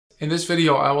In this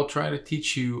video, I will try to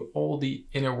teach you all the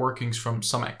inner workings from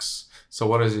SUMX. So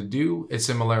what does it do? Its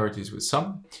similarities with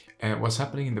SUM, and what's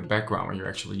happening in the background when you're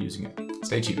actually using it.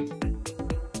 Stay tuned.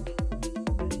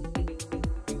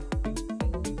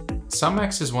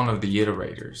 SUMX is one of the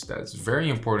iterators that's very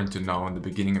important to know in the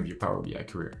beginning of your Power BI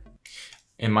career.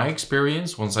 In my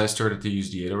experience, once I started to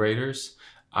use the iterators,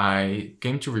 I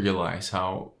came to realize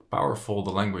how powerful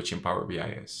the language in Power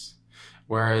BI is.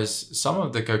 Whereas some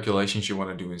of the calculations you want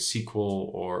to do in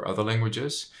SQL or other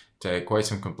languages take quite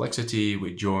some complexity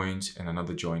with joins and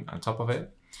another join on top of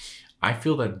it, I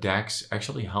feel that DAX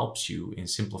actually helps you in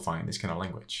simplifying this kind of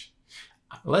language.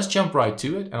 Let's jump right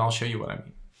to it and I'll show you what I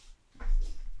mean.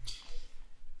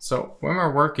 So when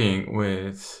we're working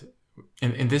with,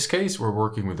 in this case, we're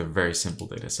working with a very simple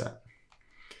data set.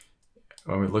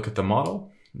 When we look at the model,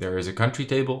 there is a country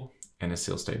table and a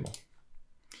sales table.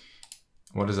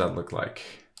 What does that look like?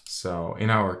 So in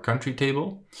our country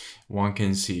table, one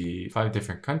can see 5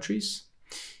 different countries,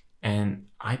 and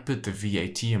I put the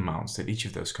VAT amounts that each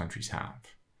of those countries have.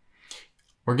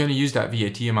 We're going to use that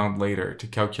VAT amount later to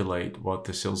calculate what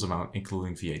the sales amount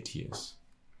including VAT is.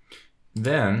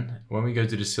 Then when we go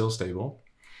to the sales table,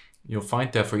 you'll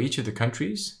find that for each of the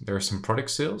countries, there are some product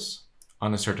sales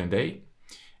on a certain date,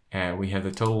 and we have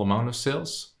the total amount of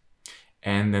sales,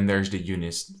 and then there's the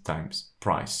units times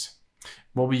price.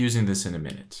 We'll be using this in a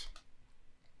minute.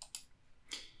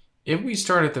 If we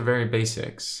start at the very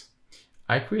basics,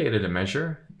 I created a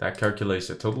measure that calculates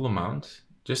the total amount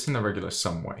just in a regular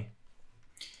sum way.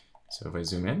 So if I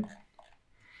zoom in,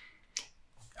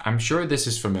 I'm sure this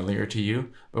is familiar to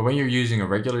you, but when you're using a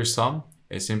regular sum,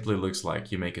 it simply looks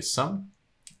like you make a sum.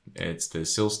 It's the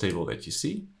sales table that you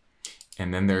see,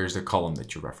 and then there's the column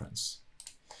that you reference.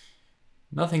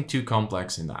 Nothing too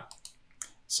complex in that.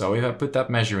 So if I put that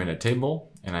measure in a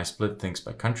table and I split things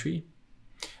by country,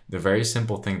 the very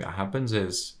simple thing that happens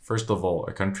is, first of all,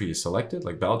 a country is selected,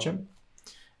 like Belgium.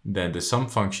 Then the sum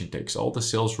function takes all the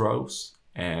sales rows,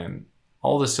 and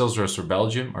all the sales rows for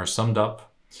Belgium are summed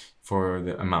up for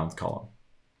the amount column.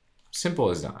 Simple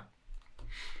as that.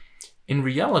 In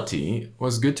reality,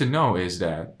 what's good to know is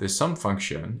that the sum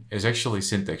function is actually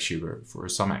syntax sugar for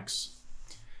SUMX.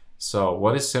 So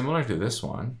what is similar to this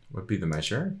one would be the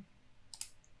measure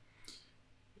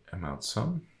amount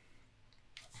sum,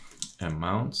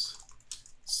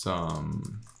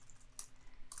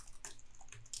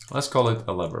 let's call it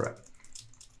elaborate.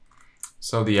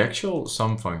 So the actual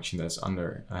sum function that's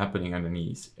happening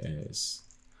underneath is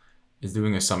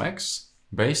doing a SUMX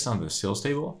based on the sales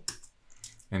table,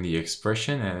 and the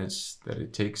expression is that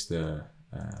it takes the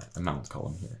amount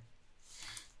column here.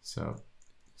 So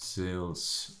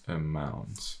sales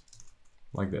amount,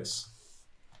 like this.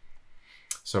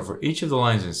 So for each of the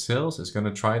lines in sales, it's going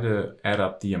to try to add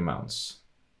up the amounts.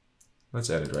 Let's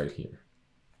add it right here.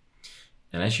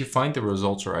 And as you find, the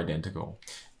results are identical.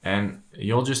 And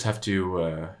you'll just have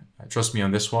to trust me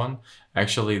on this one.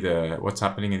 Actually, what's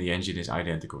happening in the engine is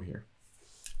identical here.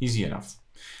 Easy enough.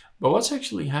 But what's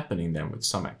actually happening then with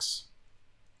SUMX?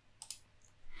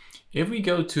 If we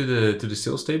go to the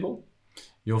sales table,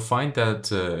 you'll find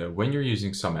that when you're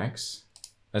using SUMX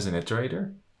as an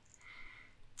iterator,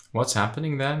 what's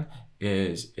happening then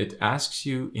is it asks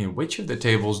you in which of the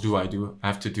tables do I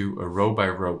have to do a row by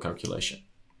row calculation.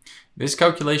 This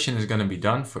calculation is going to be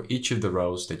done for each of the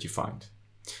rows that you find.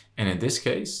 And in this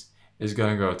case, it's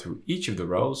going to go through each of the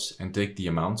rows and take the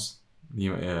amounts, the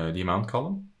amount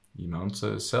column, the amount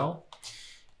cell,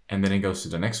 and then it goes to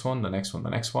the next one, the next one, the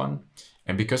next one.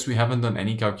 And because we haven't done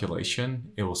any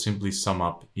calculation, it will simply sum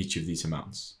up each of these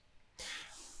amounts.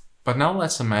 But now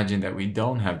let's imagine that we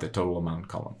don't have the total amount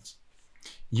columns.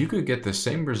 You could get the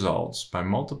same results by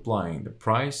multiplying the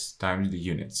price times the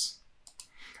units.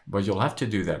 But you'll have to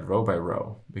do that row by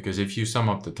row, because if you sum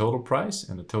up the total price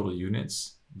and the total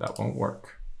units, that won't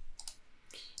work.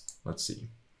 Let's see.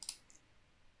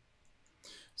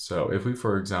 So if we,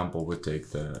 for example, would take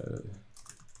the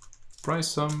price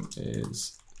sum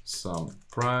is sum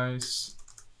price,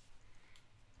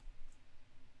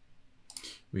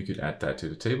 we could add that to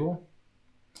the table.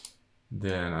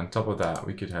 Then on top of that,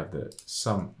 we could have the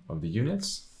sum of the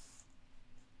units.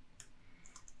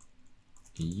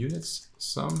 Units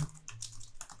sum.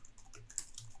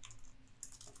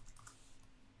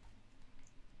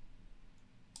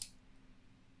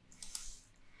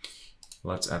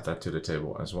 Let's add that to the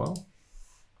table as well.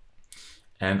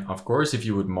 And of course, if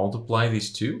you would multiply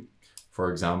these two,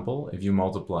 for example, if you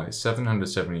multiply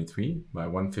 773 by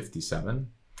 157,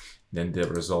 then the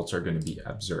results are going to be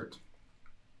absurd.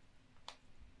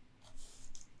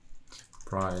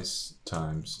 Price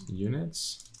times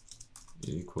units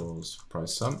equals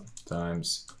price sum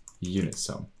times unit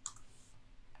sum.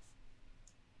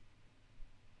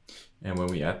 And when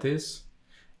we add this,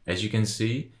 as you can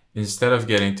see, instead of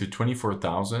getting to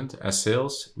 24,000 as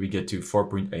sales, we get to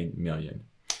 4.8 million.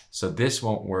 So this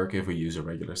won't work if we use a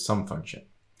regular sum function.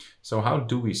 So how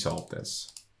do we solve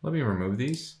this? Let me remove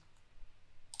these.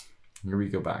 Here we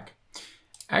go back.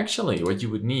 Actually, what you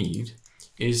would need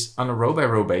is on a row by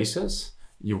row basis,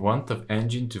 you want the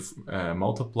engine to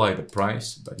multiply the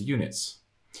price by the units.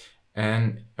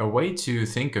 And a way to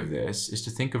think of this is to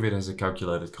think of it as a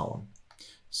calculated column.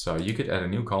 So you could add a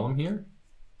new column here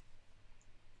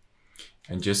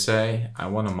and just say, I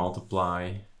want to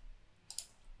multiply,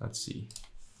 let's see.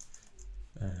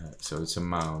 So it's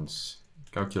amounts,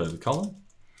 calculated column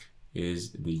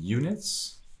is the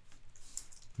units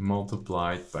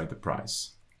multiplied by the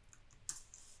price.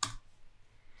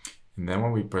 And then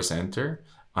when we press enter,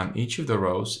 on each of the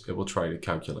rows, it will try to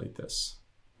calculate this.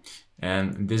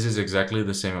 And this is exactly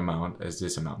the same amount as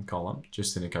this amount column,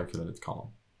 just in a calculated column.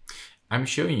 I'm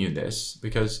showing you this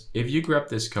because if you grab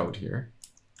this code here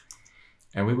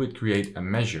and we would create a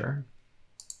measure,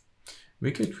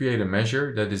 we could create a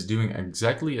measure that is doing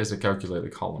exactly as a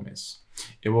calculated column is.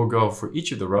 It will go for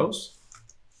each of the rows.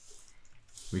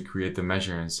 We create the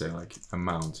measure and say like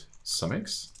amount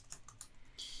SUMX.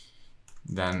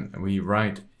 Then we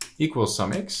write equals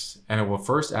SUMX, and it will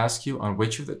first ask you on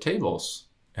which of the tables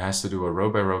it has to do a row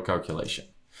by row calculation.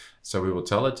 So we will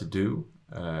tell it to do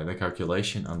the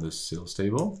calculation on the sales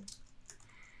table.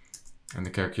 And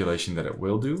the calculation that it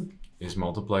will do is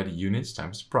multiply the units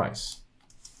times the price.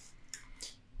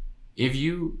 If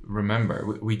you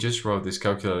remember, we just wrote this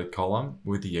calculated column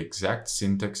with the exact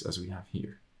syntax as we have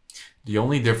here. The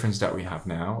only difference that we have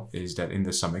now is that in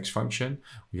the SUMX function,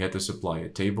 we had to supply a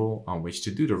table on which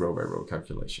to do the row by row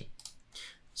calculation.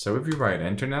 So if we write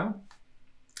enter now,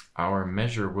 our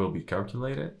measure will be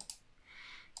calculated.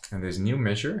 And this new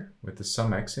measure with the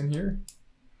SUMX in here,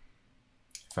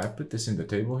 if I put this in the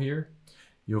table here,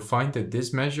 you'll find that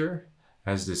this measure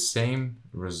has the same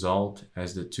result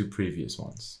as the two previous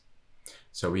ones.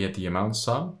 So we had the amount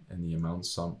sum and the amount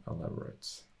sum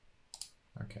elaborate.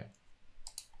 Okay.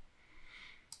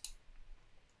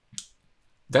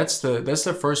 That's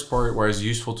the first part where it's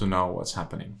useful to know what's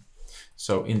happening.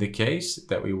 So in the case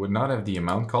that we would not have the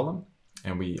amount column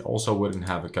and we also wouldn't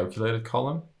have a calculated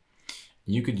column,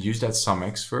 you could use that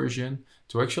SUMX version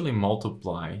to actually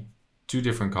multiply two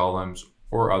different columns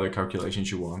or other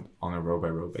calculations you want on a row by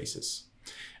row basis.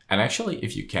 And actually,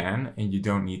 if you can and you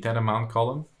don't need that amount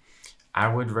column, I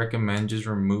would recommend just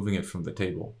removing it from the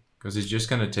table because it's just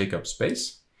going to take up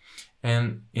space.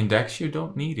 And in DAX, you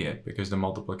don't need it because the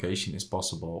multiplication is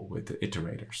possible with the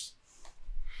iterators.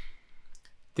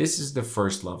 This is the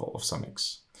first level of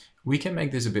SUMX. We can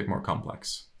make this a bit more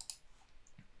complex.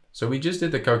 So we just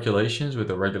did the calculations with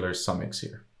the regular SUMX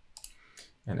here.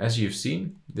 And as you've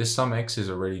seen, this SUMX is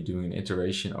already doing an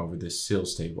iteration over this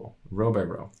sales table, row by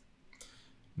row.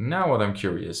 Now what I'm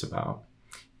curious about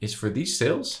is for these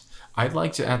sales, I'd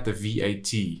like to add the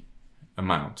VAT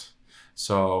amount.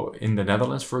 So in the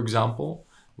Netherlands, for example,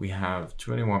 we have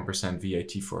 21%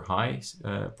 VAT for high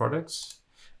products.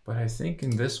 But I think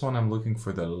in this one, I'm looking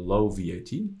for the low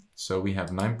VAT. So we have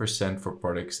 9% for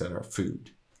products that are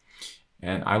food.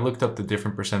 And I looked up the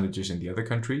different percentages in the other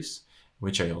countries,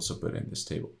 which I also put in this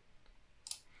table.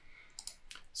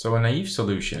 So a naive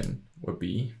solution would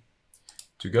be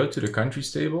to go to the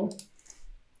countries table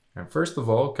and first of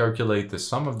all, calculate the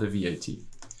sum of the VAT.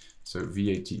 So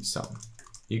VAT sum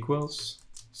equals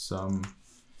sum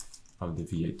of the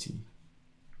VAT.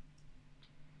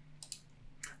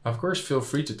 Of course, feel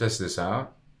free to test this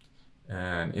out.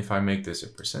 And if I make this a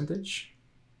percentage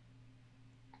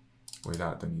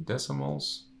without any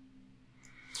decimals,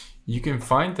 you can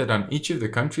find that on each of the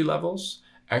country levels,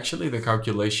 actually the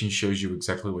calculation shows you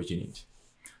exactly what you need.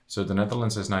 So the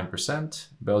Netherlands has 9%,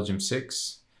 Belgium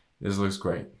 6%. This looks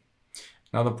great.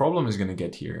 Now the problem is going to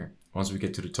get here once we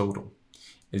get to the total.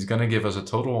 It's going to give us a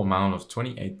total amount of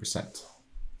 28%.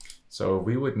 So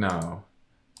we would now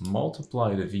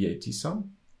multiply the VAT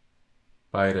sum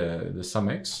by the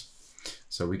SUMX.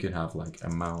 So we could have like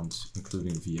amount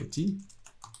including VAT.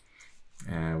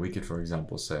 And we could, for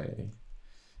example, say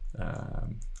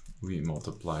we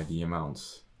multiply the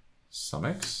amount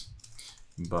SUMX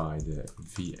by the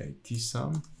VAT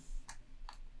sum.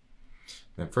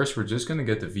 Then first we're just going to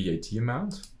get the VAT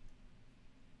amount.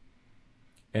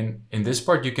 And in this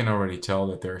part you can already tell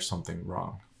that there's something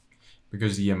wrong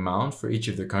because the amount for each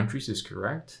of the countries is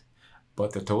correct,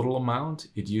 but the total amount,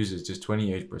 it uses just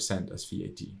 28% as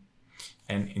VAT.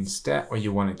 And instead what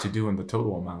you want it to do in the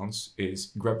total amounts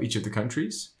is grab each of the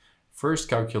countries, first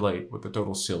calculate what the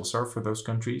total sales are for those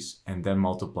countries and then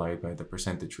multiply it by the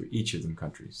percentage for each of them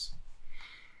countries.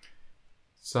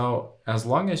 So as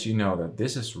long as you know that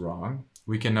this is wrong,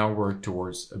 we can now work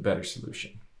towards a better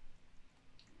solution.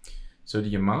 So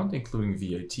the amount including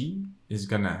VAT is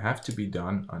gonna have to be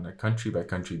done on a country by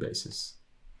country basis.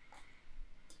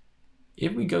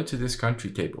 If we go to this country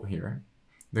table here,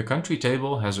 the country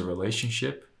table has a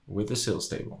relationship with the sales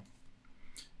table.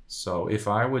 So if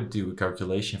I would do a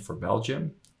calculation for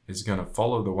Belgium, it's gonna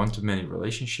follow the one-to-many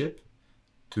relationship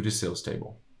to the sales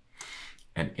table.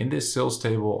 And in this sales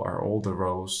table are all the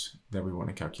rows that we want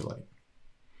to calculate.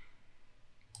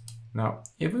 Now,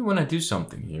 if we want to do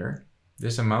something here,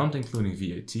 this amount including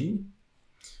VAT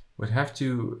would have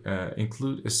to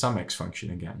include a SUMX function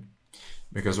again.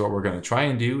 Because what we're going to try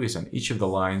and do is on each of the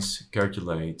lines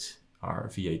calculate our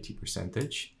VAT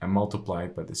percentage and multiply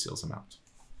it by the sales amount.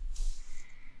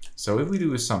 So if we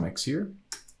do a SUMX here,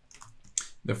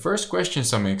 the first question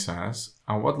SUMX asks,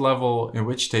 on what level, in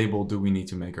which table do we need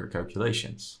to make our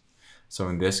calculations? So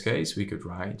in this case, we could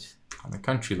write on the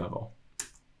country level.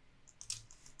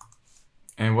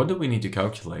 And what do we need to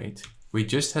calculate? We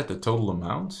just had the total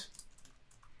amount,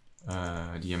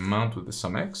 the amount with the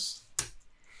SUMX.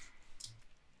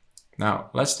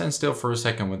 Now, let's stand still for a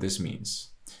second what this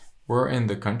means. We're in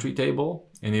the country table,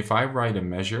 and if I write a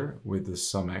measure with the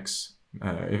SUMX,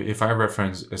 if I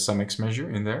reference a SUMX measure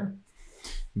in there,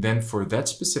 then for that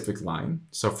specific line,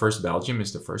 so first Belgium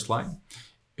is the first line,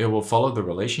 it will follow the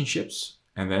relationships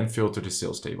and then filter the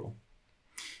sales table.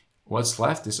 What's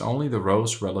left is only the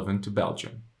rows relevant to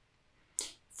Belgium.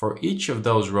 For each of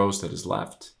those rows that is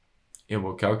left, it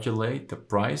will calculate the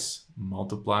price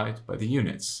multiplied by the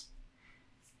units.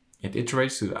 It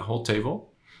iterates through that whole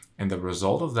table, and the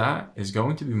result of that is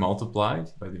going to be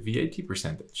multiplied by the VAT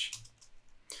percentage.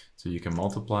 So you can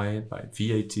multiply it by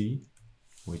VAT,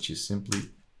 which is simply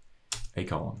a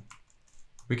column.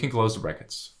 We can close the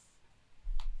brackets.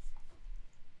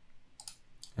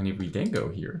 And if we then go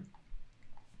here,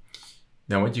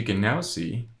 then what you can now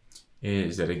see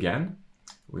is that again,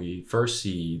 we first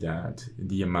see that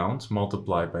the amount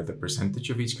multiplied by the percentage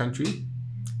of each country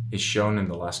is shown in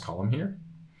the last column here.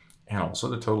 And also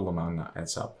the total amount now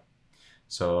adds up.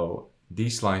 So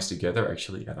these lines together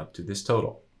actually add up to this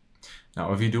total.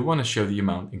 Now, if you do want to show the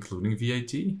amount including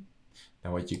VAT,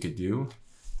 then what you could do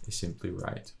is simply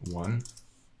write 1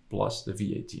 plus the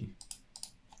VAT.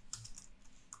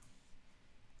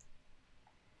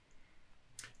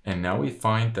 And now we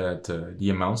find that the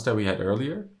amounts that we had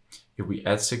earlier, if we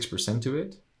add 6% to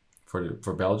it,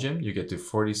 for Belgium, you get to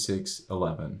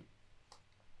 46.11.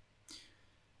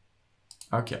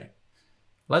 Okay,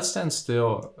 let's stand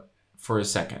still for a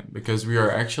second because we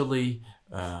are actually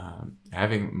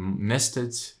having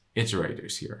nested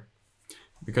iterators here.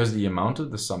 Because the amount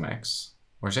of the SUMX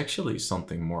was actually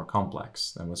something more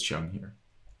complex than what's shown here.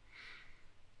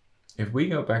 If we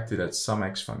go back to that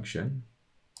SUMX function,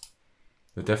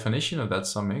 the definition of that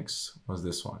SUMX was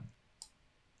this one.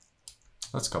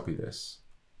 Let's copy this.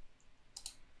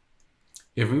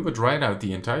 If we would write out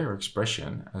the entire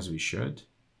expression as we should,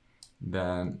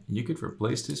 then you could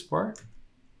replace this part.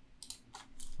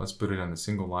 Let's put it on a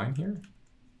single line here.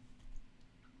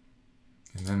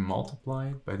 And then multiply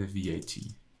it by the VAT.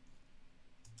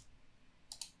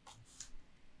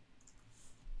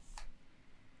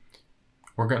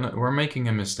 We're making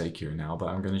a mistake here now, but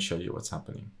I'm going to show you what's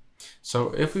happening.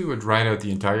 So if we would write out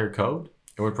the entire code,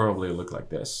 it would probably look like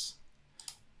this.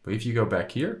 But if you go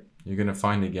back here, you're going to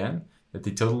find again that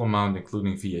the total amount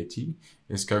including VAT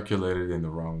is calculated in the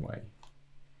wrong way.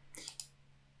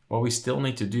 What we still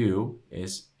need to do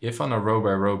is, if on a row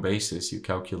by row basis you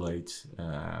calculate,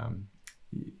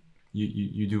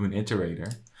 you do an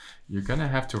iterator, you're going to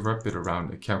have to wrap it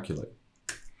around a calculate.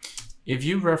 If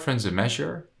you reference a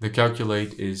measure, the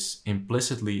calculate is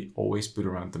implicitly always put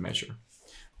around the measure.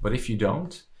 But if you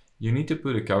don't, you need to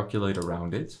put a calculate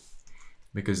around it,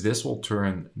 because this will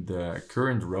turn the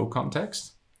current row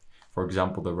context, for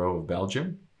example, the row of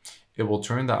Belgium, it will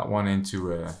turn that one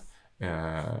into a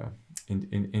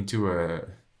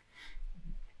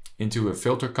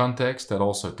filter context that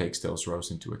also takes those rows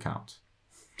into account.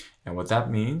 And what that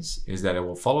means is that it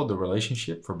will follow the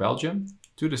relationship for Belgium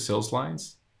to the sales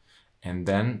lines and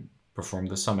then perform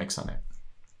the SUMX on it.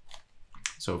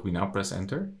 So if we now press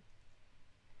enter,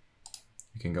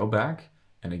 you can go back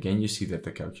and again you see that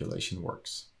the calculation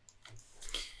works.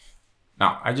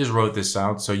 Now I just wrote this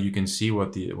out so you can see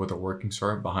what the workings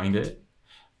are behind it,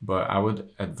 but I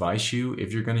would advise you,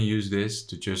 if you're going to use this,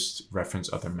 to just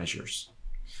reference other measures.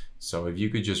 So if you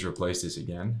could just replace this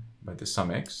again by the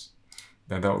SUMX,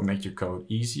 then that will make your code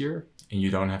easier and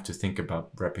you don't have to think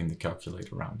about wrapping the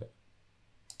calculator around it.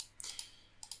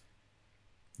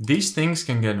 These things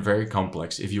can get very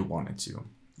complex if you wanted to.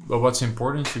 But what's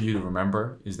important for you to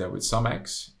remember is that with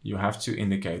SUMX, you have to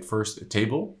indicate first a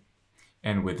table.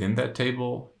 And within that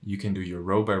table, you can do your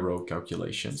row by row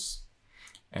calculations.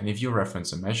 And if you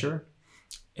reference a measure,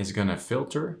 it's going to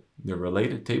filter the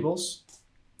related tables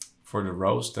for the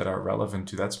rows that are relevant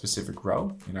to that specific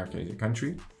row, in our case, a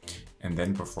country, and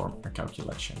then perform a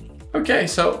calculation. Okay,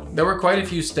 so there were quite a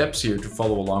few steps here to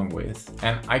follow along with,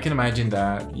 and I can imagine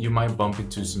that you might bump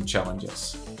into some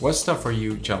challenges. What stuff are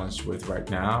you challenged with right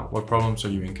now? What problems are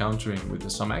you encountering with the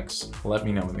SUMX? Let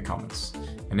me know in the comments.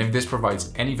 And if this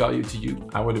provides any value to you,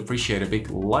 I would appreciate a big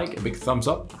like, a big thumbs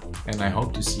up, and I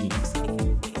hope to see you next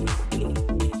time.